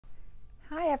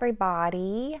Hi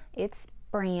everybody, it's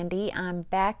Brandy. I'm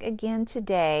back again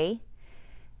today.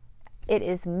 It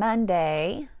is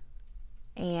Monday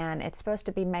and it's supposed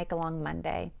to be Make Along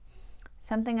Monday.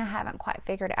 Something I haven't quite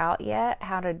figured out yet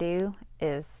how to do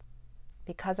is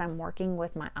because I'm working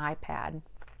with my iPad.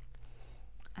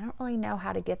 I don't really know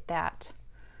how to get that.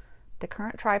 The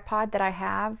current tripod that I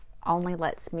have only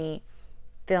lets me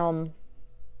film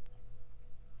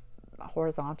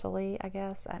horizontally, I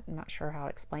guess. I'm not sure how to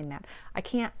explain that. I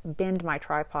can't bend my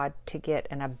tripod to get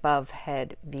an above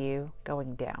head view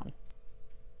going down.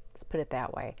 Let's put it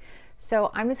that way.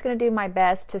 So I'm just going to do my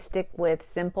best to stick with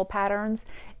simple patterns.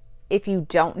 If you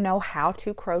don't know how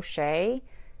to crochet,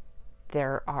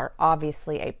 there are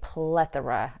obviously a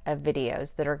plethora of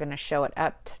videos that are going to show it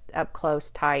up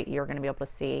close, tight. You're going to be able to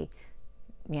see,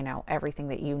 you know, everything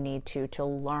that you need to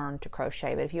learn to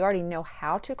crochet. But if you already know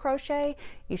how to crochet,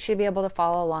 you should be able to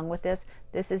follow along with this.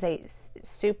 This is a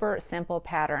super simple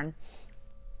pattern.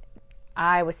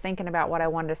 I was thinking about what I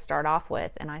wanted to start off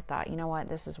with, and I thought, you know what,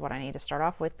 this is what I need to start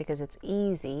off with because it's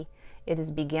easy. It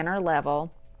is beginner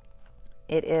level.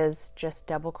 It is just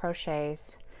double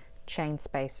crochets, chain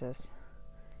spaces.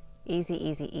 Easy,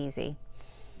 easy, easy.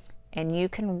 And you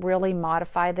can really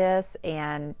modify this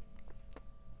and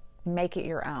make it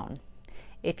your own.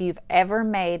 If you've ever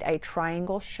made a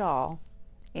triangle shawl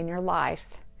in your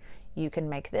life, you can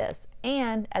make this.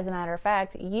 And as a matter of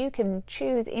fact, you can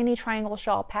choose any triangle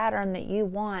shawl pattern that you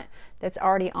want that's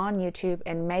already on YouTube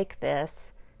and make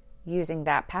this using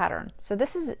that pattern. So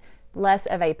this is less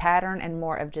of a pattern and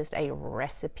more of just a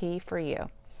recipe for you.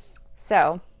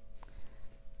 So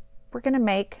we're going to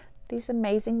make these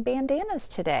amazing bandanas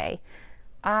today.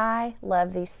 I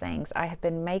love these things. I have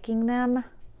been making them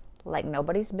like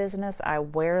nobody's business. I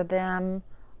wear them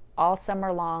all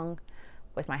summer long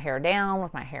with my hair down,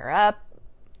 with my hair up.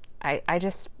 I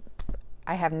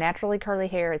have naturally curly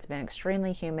hair. It's been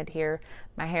extremely humid here.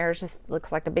 My hair just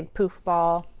looks like a big poof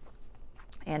ball.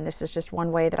 And this is just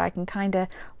one way that I can kind of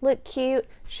look cute,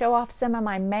 show off some of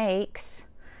my makes,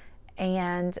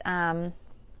 and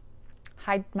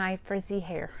hide my frizzy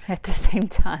hair at the same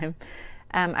time.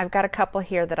 I've got a couple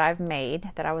here that I've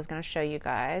made that I was going to show you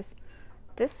guys.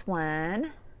 This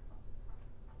one,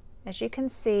 as you can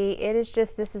see,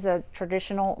 this is a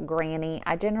traditional granny.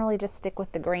 I generally just stick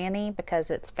with the granny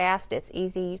because it's fast, it's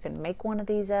easy. You can make one of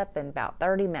these up in about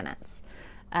 30 minutes.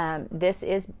 This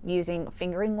is using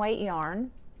fingering weight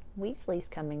yarn. Weasley's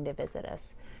coming to visit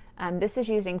us. This is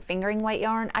using fingering weight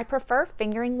yarn. I prefer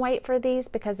fingering weight for these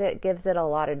because it gives it a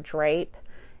lot of drape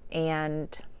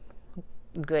and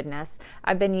goodness.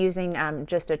 I've been using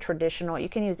just a traditional, you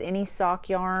can use any sock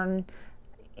yarn.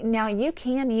 Now you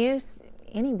can use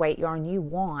any weight yarn you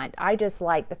want. I just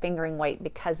like the fingering weight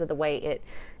because of the way it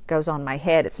goes on my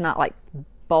head. It's not like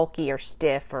bulky or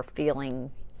stiff or feeling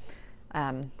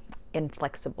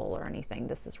inflexible or anything.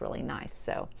 This is really nice.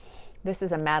 So this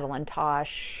is a Madeline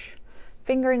Tosh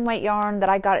fingering weight yarn that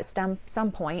I got at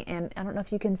some point, and I don't know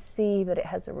if you can see, but it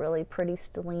has a really pretty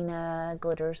stellina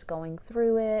glitters going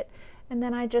through it. And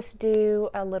then I just do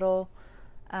a little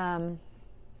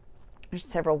there's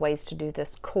several ways to do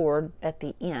this cord at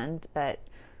the end, but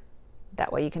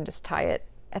that way you can just tie it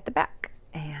at the back.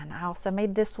 And I also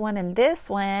made this one, and this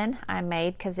one I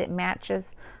made because it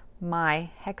matches my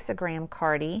hexagram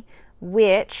cardie,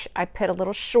 which I put a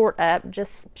little short up,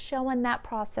 just showing that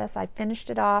process. I finished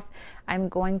it off. I'm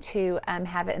going to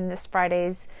have it in this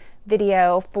Friday's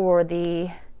video for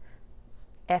the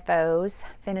FOs,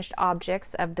 finished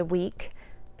objects of the week,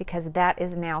 because that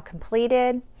is now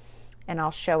completed, and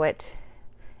I'll show it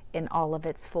in all of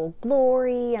its full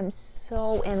glory. I'm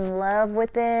so in love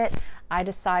with it. I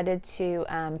decided to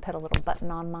put a little button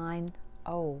on mine.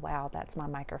 Oh wow, that's my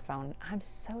microphone. I'm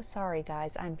so sorry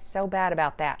guys, I'm so bad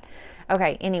about that.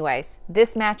 Okay, anyways,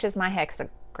 this matches my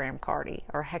hexagram cardie,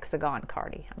 or hexagon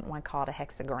cardie. I don't want to call it a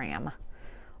hexagram,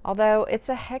 although it's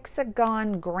a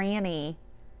hexagon granny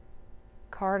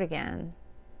cardigan.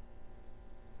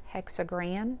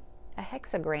 Hexagran? A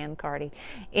hexagram cardie.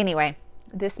 Anyway,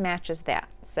 this matches that.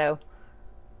 So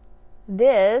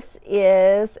this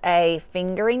is a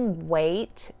fingering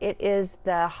weight. It is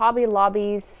the Hobby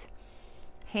Lobby's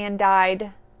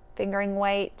hand-dyed fingering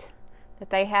weight that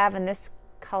they have, and this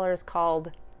color is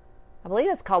called, I believe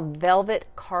it's called Velvet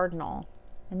Cardinal,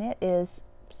 and it is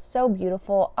so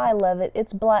beautiful. I love it.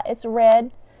 It's black, it's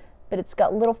red, but it's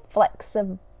got little flecks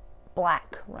of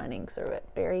black running through it.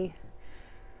 Very,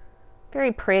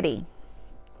 very pretty.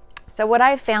 So what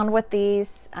I found with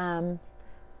these,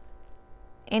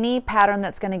 any pattern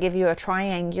that's going to give you a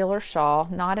triangular shawl,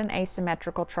 not an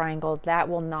asymmetrical triangle, that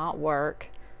will not work.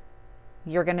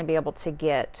 You're going to be able to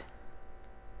get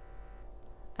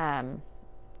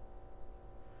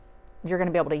you're going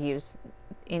to be able to use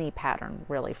any pattern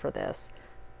really for this.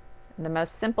 The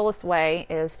most simplest way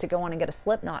is to go on and get a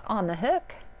slip knot on the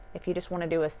hook if you just want to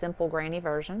do a simple granny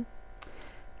version.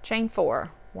 Chain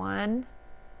 4. 1,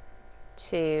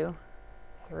 2,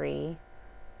 3,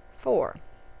 4.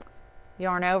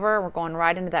 Yarn over. We're going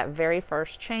right into that very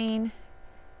first chain.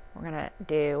 We're going to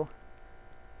do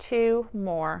 2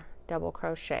 more double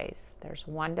crochets. There's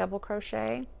 1 double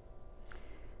crochet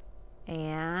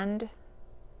and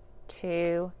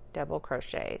 2 double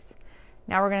crochets.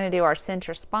 Now we're going to do our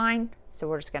center spine, so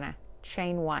we're just going to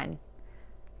chain 1,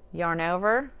 yarn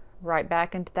over, right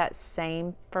back into that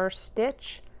same first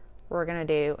stitch. We're going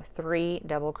to do 3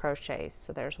 double crochets.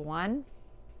 So there's 1,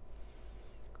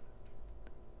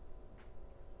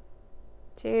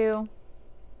 2,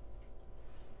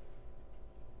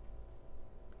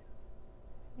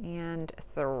 and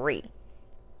 3.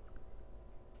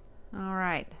 All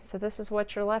right, so this is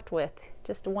what you're left with.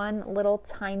 Just one little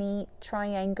tiny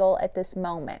triangle at this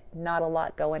moment. Not a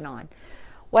lot going on.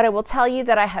 What I will tell you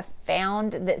that I have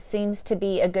found that seems to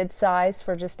be a good size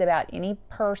for just about any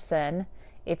person,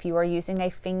 if you are using a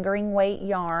fingering weight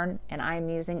yarn, and I'm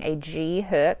using a G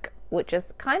hook, which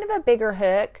is kind of a bigger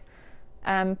hook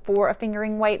for a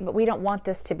fingering weight, but we don't want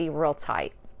this to be real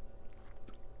tight.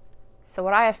 So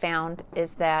what I have found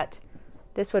is that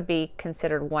this would be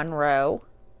considered 1 row.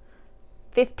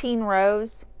 15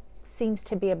 rows seems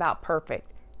to be about perfect.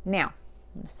 Now,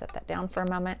 I'm going to set that down for a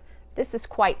moment. This is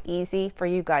quite easy for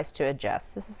you guys to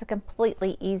adjust. This is a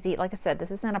completely easy, like I said,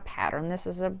 this isn't a pattern, this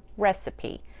is a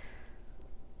recipe.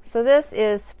 So this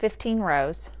is 15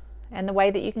 rows, and the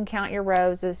way that you can count your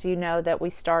rows is, you know that we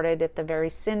started at the very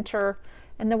center,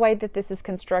 and the way that this is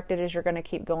constructed is you're going to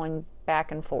keep going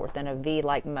back and forth in a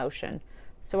V-like motion.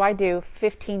 So I do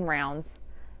 15 rounds,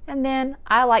 and then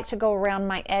I like to go around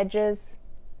my edges,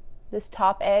 this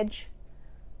top edge,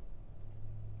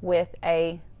 with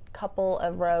a couple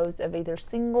of rows of either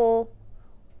single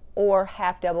or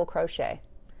half double crochet.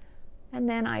 And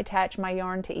then I attach my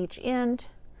yarn to each end,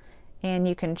 and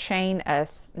you can chain a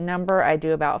number. I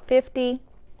do about 50,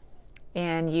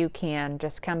 and you can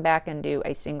just come back and do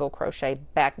a single crochet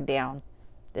back down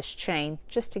this chain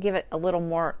just to give it a little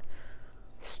more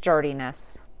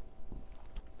sturdiness.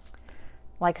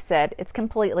 Like I said, it's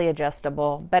completely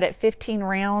adjustable, but at 15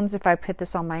 rounds, if I put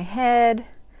this on my head,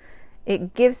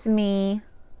 it gives me,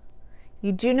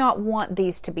 you do not want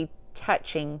these to be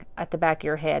touching at the back of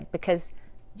your head because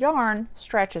yarn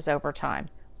stretches over time.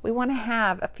 We want to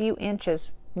have a few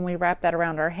inches when we wrap that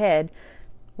around our head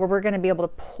where we're going to be able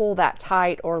to pull that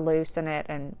tight or loosen it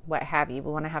and what have you.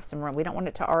 We want to have some room. We don't want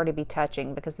it to already be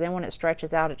touching, because then when it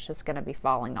stretches out, it's just going to be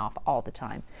falling off all the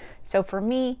time. So for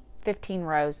me, 15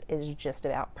 rows is just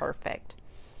about perfect.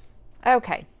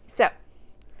 Okay, so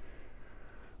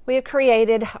we have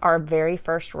created our very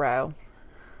first row.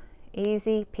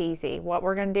 Easy peasy. What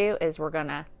we're going to do is we're going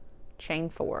to chain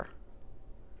 4.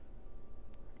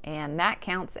 And that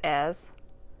counts as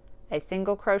a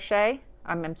single crochet,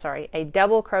 I'm sorry, a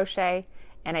double crochet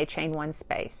and a chain 1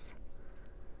 space.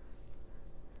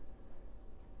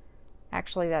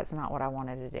 Actually, that's not what I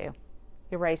wanted to do.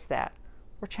 Erase that.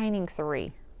 We're chaining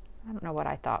 3. I don't know what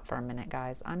I thought for a minute,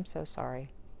 guys. I'm so sorry.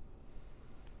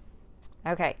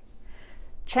 Okay.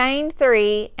 Chain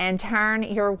 3 and turn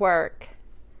your work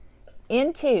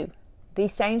into the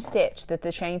same stitch that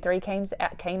the chain 3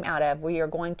 came out of. We are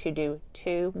going to do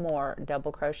 2 more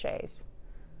double crochets.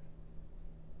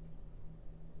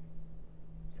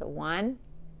 So 1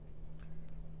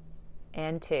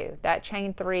 and 2. That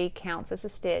chain 3 counts as a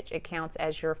stitch. It counts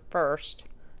as your first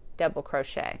double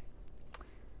crochet.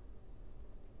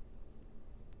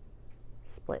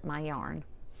 Split my yarn.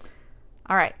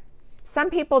 All right. Some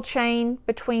people chain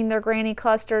between their granny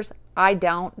clusters. I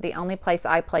don't. The only place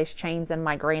I place chains in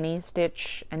my granny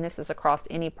stitch, and this is across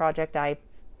any project I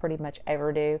pretty much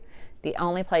ever do, the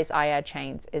only place I add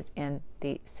chains is in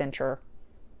the center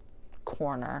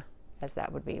corner, as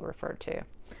that would be referred to.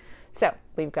 So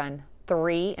we've done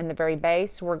 3 in the very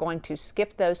base. We're going to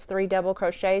skip those 3 double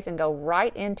crochets and go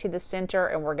right into the center,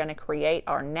 and we're going to create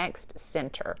our next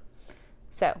center.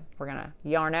 So we're going to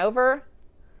yarn over.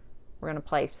 We're going to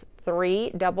place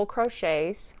 3 double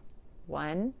crochets.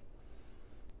 1,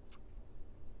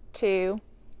 2,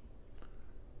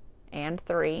 and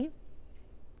 3.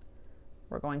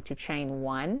 We're going to chain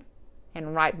 1,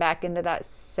 and right back into that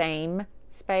same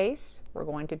space, we're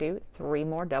going to do 3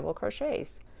 more double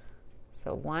crochets.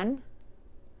 So 1,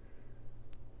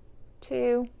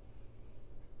 2,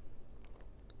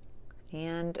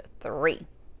 and 3.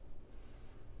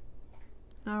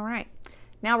 All right.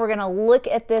 Now we're going to look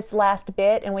at this last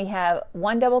bit, and we have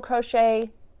 1 double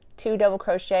crochet, 2 double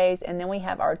crochets, and then we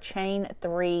have our chain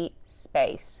 3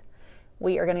 space.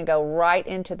 We are going to go right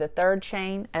into the 3rd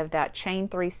chain of that chain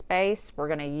 3 space. We're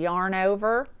going to yarn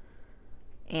over,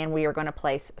 and we are going to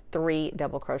place 3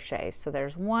 double crochets. So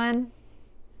there's 1,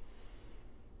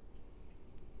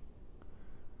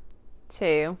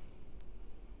 2,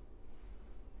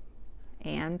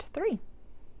 and 3.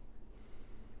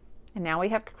 And now we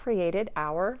have created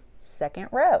our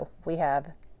 2nd row. We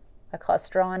have a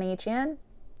cluster on each end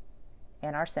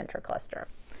and our center cluster.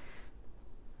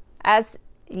 As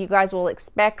you guys will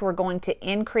expect, we're going to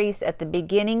increase at the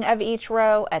beginning of each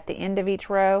row, at the end of each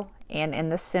row, and in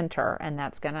the center, and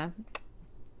that's going to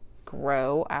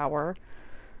grow our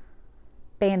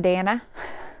bandana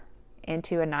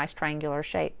into a nice triangular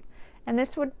shape. And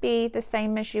this would be the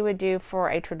same as you would do for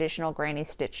a traditional granny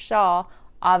stitch shawl.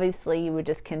 Obviously, you would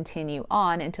just continue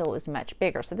on until it was much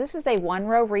bigger. So this is a 1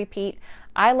 row repeat.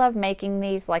 I love making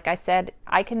these. Like I said,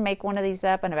 I can make one of these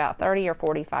up in about 30 or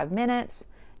 45 minutes.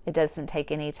 It doesn't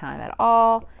take any time at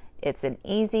all. It's an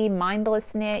easy,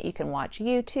 mindless knit. You can watch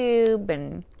YouTube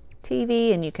and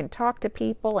TV, and you can talk to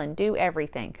people and do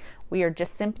everything. We are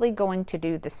just simply going to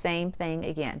do the same thing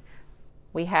again.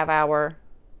 We are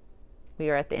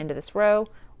at the end of this row.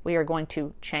 We are going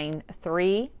to chain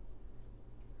 3.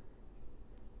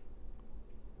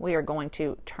 We are going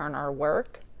to turn our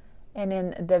work, and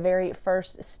in the very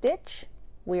first stitch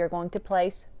we are going to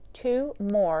place 2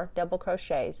 more double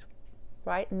crochets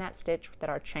right in that stitch that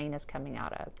our chain is coming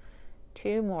out of.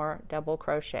 2 more double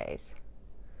crochets.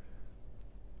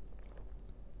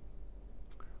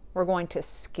 We're going to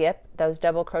skip those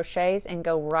double crochets and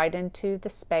go right into the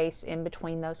space in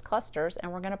between those clusters,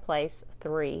 and we're going to place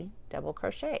 3 double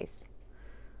crochets.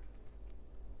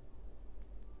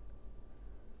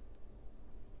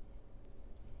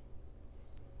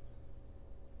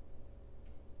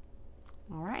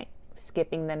 All right,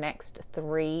 skipping the next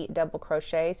 3 double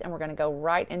crochets, and we're going to go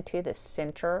right into the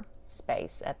center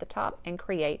space at the top and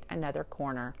create another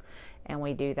corner. And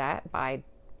we do that by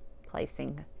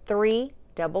placing 3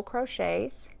 double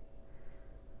crochets,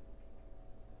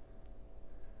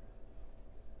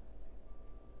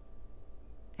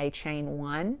 a chain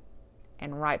 1,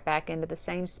 and right back into the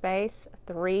same space,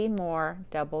 3 more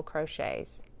double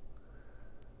crochets.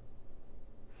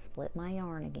 Split my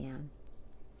yarn again.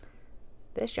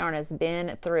 This yarn has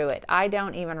been through it. I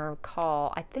don't even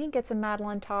recall. I think it's a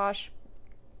Madeline Tosh,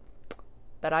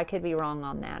 but I could be wrong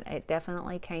on that. It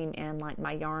definitely came in like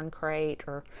my yarn crate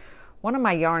or one of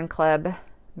my yarn club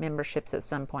memberships at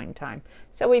some point in time.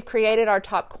 So we've created our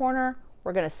top corner.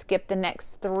 We're going to skip the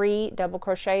next 3 double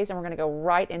crochets, and we're going to go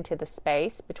right into the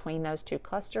space between those 2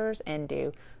 clusters and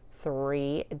do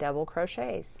 3 double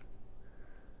crochets.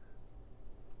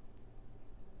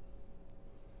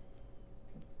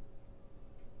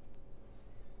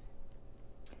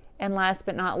 And last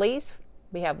but not least,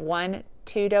 we have 1,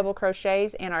 2 double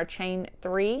crochets in our chain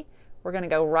 3. We're going to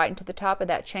go right into the top of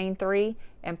that chain 3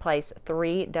 and place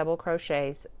 3 double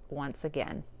crochets once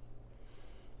again.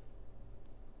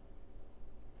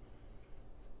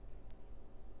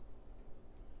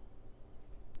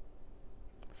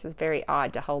 This is very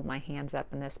odd to hold my hands up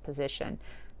in this position.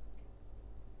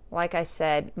 Like I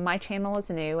said, my channel is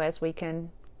new, as we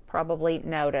can probably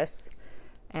notice,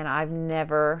 and I've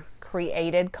never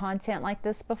created content like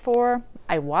this before.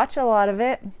 I watch a lot of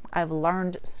it. I've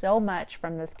learned so much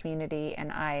from this community,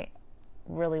 and I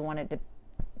really wanted to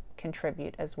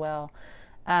contribute as well.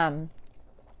 But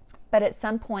at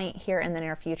some point here in the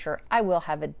near future, I will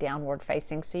have a downward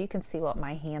facing so you can see what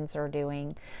my hands are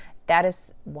doing. That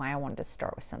is why I wanted to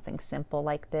start with something simple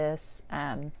like this.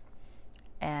 And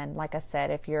like I said,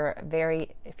 if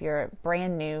you're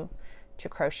brand new to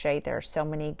crochet, there are so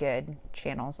many good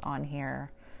channels on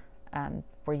here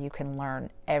where you can learn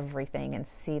everything and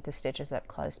see the stitches up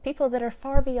close. People that are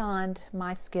far beyond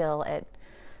my skill at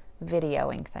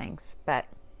videoing things, but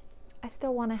I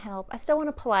still want to help. I still want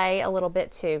to play a little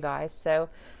bit too, guys. So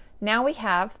now we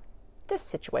have this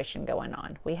situation going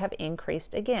on. We have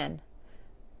increased again.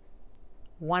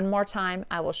 One more time,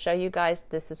 I will show you guys.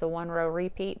 This is a 1 row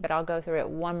repeat, but I'll go through it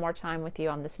one more time with you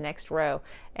on this next row.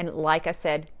 And like I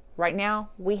said, right now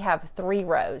we have 3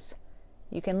 rows.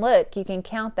 You can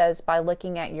count those by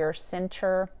looking at your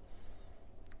center.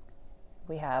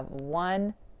 We have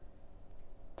 1,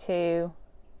 2,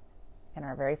 and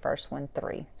our very first one,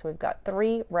 3. So we've got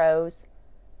 3 rows.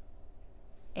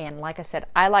 And like I said,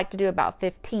 I like to do about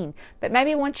 15. But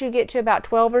maybe once you get to about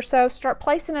 12 or so, start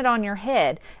placing it on your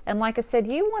head. And like I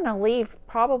said, you want to leave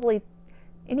probably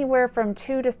anywhere from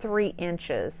 2 to 3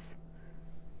 inches.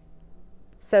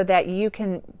 so that you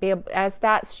can be able, as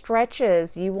that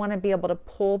stretches, you want to be able to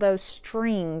pull those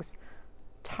strings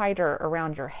tighter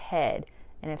around your head.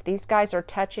 And if these guys are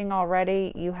touching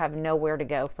already, you have nowhere to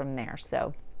go from there.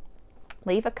 So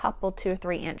leave a couple 2 or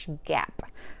 3 inch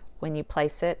gap when you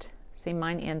place it. See,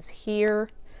 mine ends here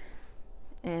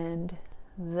and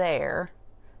there.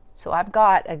 So I've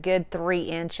got a good 3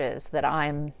 inches that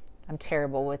I'm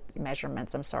terrible with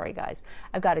measurements. I'm sorry, guys.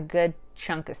 I've got a good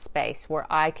chunk of space where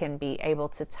I can be able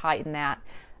to tighten that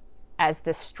as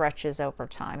this stretches over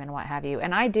time and what have you.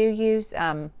 And I do use,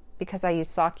 because I use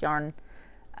sock yarn,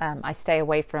 I stay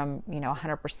away from,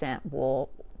 100% wool.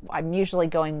 I'm usually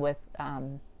going with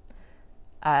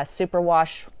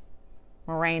superwash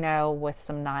merino with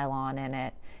some nylon in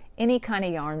it. Any kind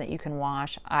of yarn that you can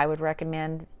wash, I would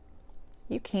recommend.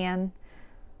 You can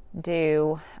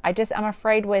do. I'm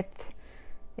afraid with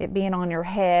it being on your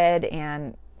head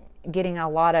and getting a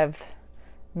lot of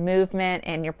movement,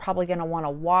 and you're probably going to want to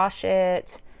wash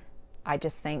it. I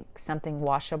just think something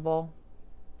washable,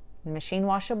 machine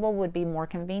washable, would be more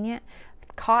convenient.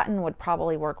 Cotton would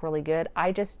probably work really good.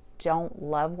 I just don't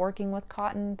love working with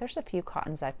cotton. There's a few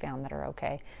cottons I've found that are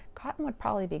okay. Cotton would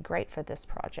probably be great for this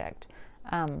project.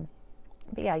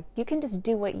 But yeah, you can just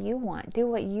do what you want, do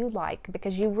what you like,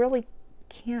 because you really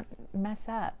can't mess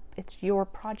up. It's your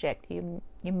project. You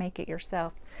make it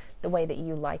yourself the way that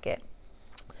you like it.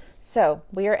 So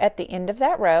we are at the end of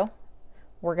that row.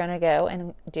 We're going to go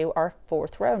and do our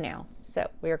 4th row now. So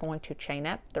we are going to chain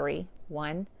up 3,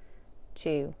 1,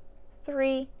 2,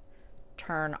 3,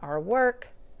 turn our work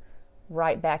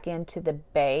right back into the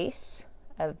base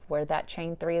of where that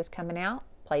chain 3 is coming out,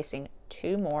 placing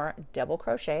 2 more double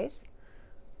crochets,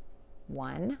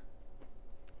 1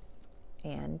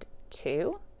 and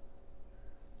 2.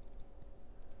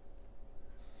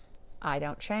 I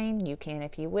don't chain, you can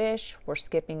if you wish. We're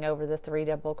skipping over the 3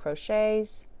 double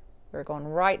crochets. We're going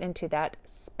right into that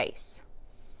space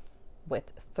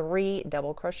with 3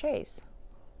 double crochets.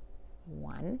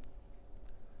 1,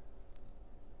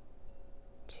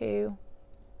 2,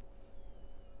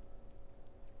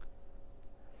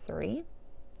 3.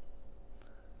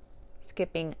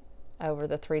 Skipping over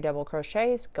the 3 double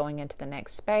crochets, going into the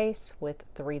next space with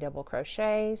 3 double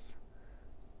crochets.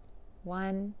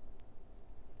 1,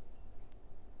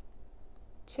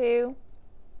 2,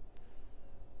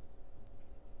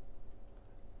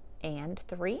 and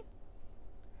 3.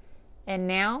 And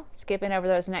now, skipping over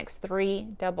those next 3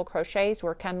 double crochets,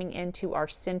 we're coming into our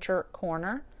center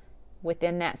corner.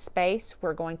 Within that space,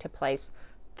 we're going to place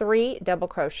 3 double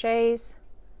crochets,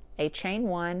 a chain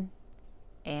 1,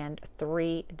 and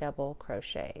 3 double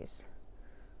crochets.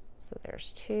 So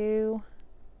there's 2,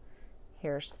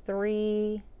 here's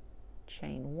 3,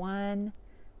 chain 1,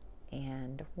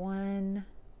 and 1,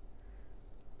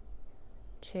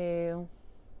 2,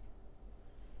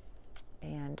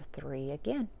 and 3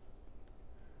 again.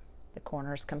 The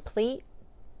corner is complete.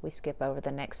 We skip over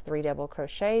the next 3 double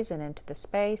crochets, and into the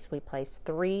space we place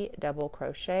 3 double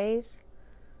crochets.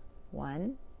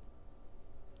 1,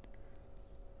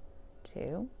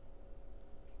 2,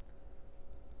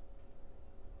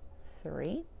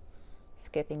 3.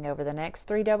 Skipping over the next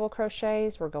 3 double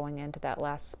crochets, we're going into that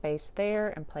last space there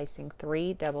and placing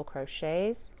 3 double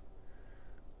crochets.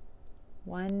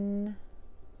 1,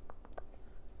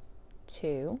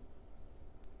 2,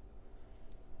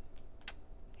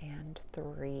 and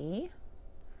 3.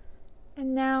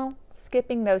 And now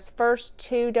skipping those first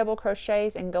 2 double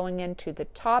crochets and going into the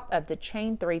top of the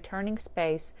chain 3 turning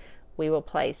space, we will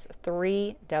place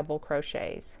 3 double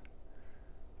crochets.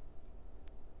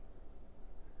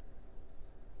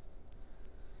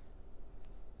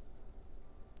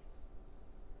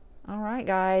 All right,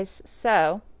 guys,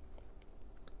 so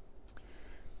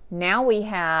now we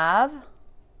have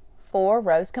 4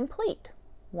 rows complete.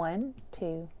 1,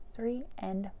 2, 3,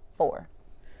 and 4.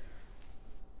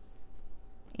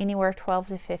 Anywhere 12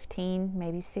 to 15,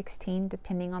 maybe 16,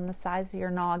 depending on the size of your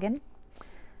noggin.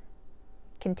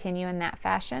 Continue in that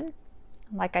fashion.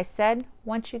 Like I said,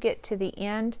 once you get to the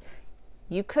end,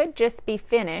 you could just be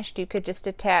finished. You could just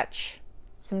attach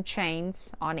some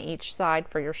chains on each side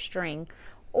for your string.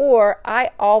 Or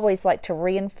I always like to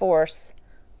reinforce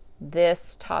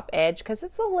this top edge because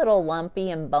it's a little lumpy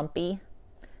and bumpy.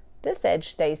 This edge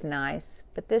stays nice,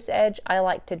 but this edge I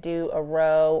like to do a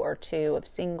row or 2 of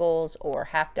singles or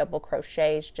half double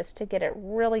crochets just to get it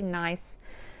really nice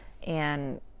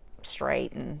and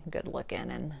straight and good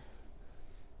looking. And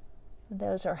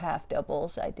those are half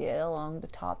doubles I did along the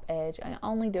top edge. I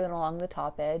only do it along the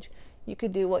top edge. You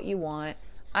could do what you want.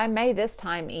 I may this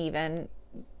time even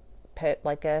put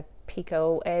like a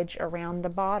picot edge around the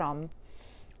bottom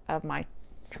of my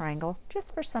triangle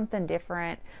just for something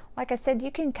different. Like I said,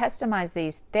 you can customize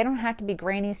these. They don't have to be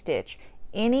granny stitch.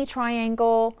 Any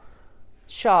triangle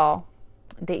shawl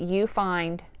that you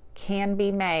find can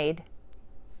be made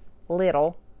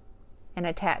little and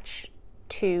attached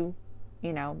to,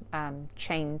 you know,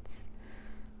 chains.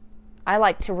 I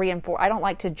like to reinforce. I don't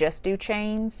like to just do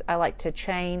chains. I like to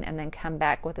chain and then come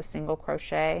back with a single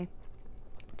crochet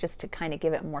just to kind of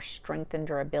give it more strength and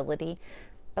durability.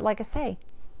 But like I say,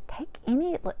 take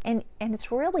any, and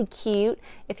it's really cute.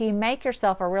 If you make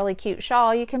yourself a really cute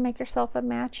shawl, you can make yourself a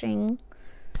matching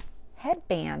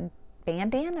headband,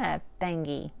 bandana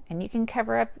thingy, and you can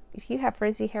cover up, if you have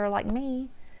frizzy hair like me,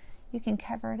 you can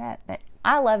cover it up. But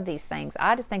I love these things.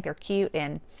 I just think they're cute,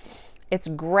 and it's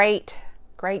great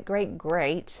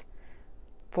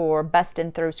for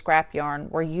busting through scrap yarn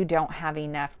where you don't have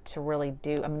enough to really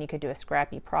do. I mean, you could do a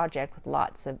scrappy project with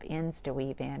lots of ends to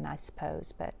weave in, I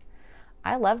suppose, but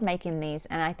I love making these,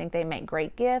 and I think they make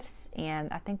great gifts,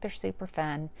 and I think they're super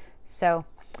fun. So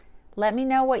let me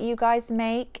know what you guys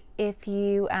make if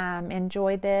you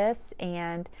enjoy this,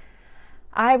 and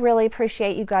I really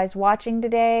appreciate you guys watching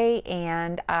today,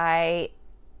 and I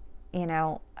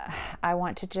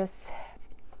want to just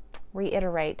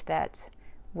reiterate that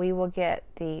we will get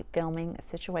the filming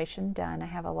situation done. I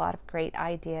have a lot of great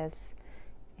ideas,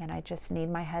 and I just need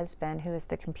my husband, who is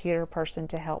the computer person,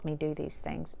 to help me do these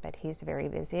things, but he's very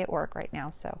busy at work right now,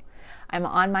 so I'm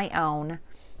on my own.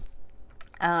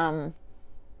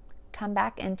 Come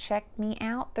back and check me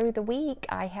out through the week.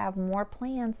 I have more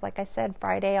plans. Like I said,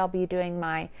 Friday I'll be doing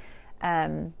my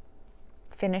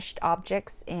finished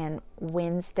objects, and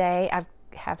Wednesday I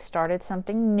have started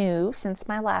something new since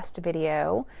my last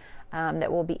video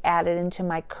that will be added into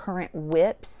my current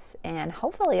whips, and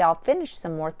hopefully I'll finish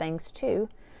some more things too.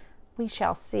 We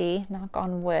shall see, knock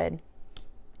on wood.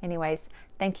 Anyways,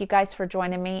 thank you guys for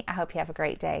joining me. I hope you have a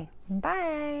great day.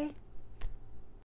 Bye.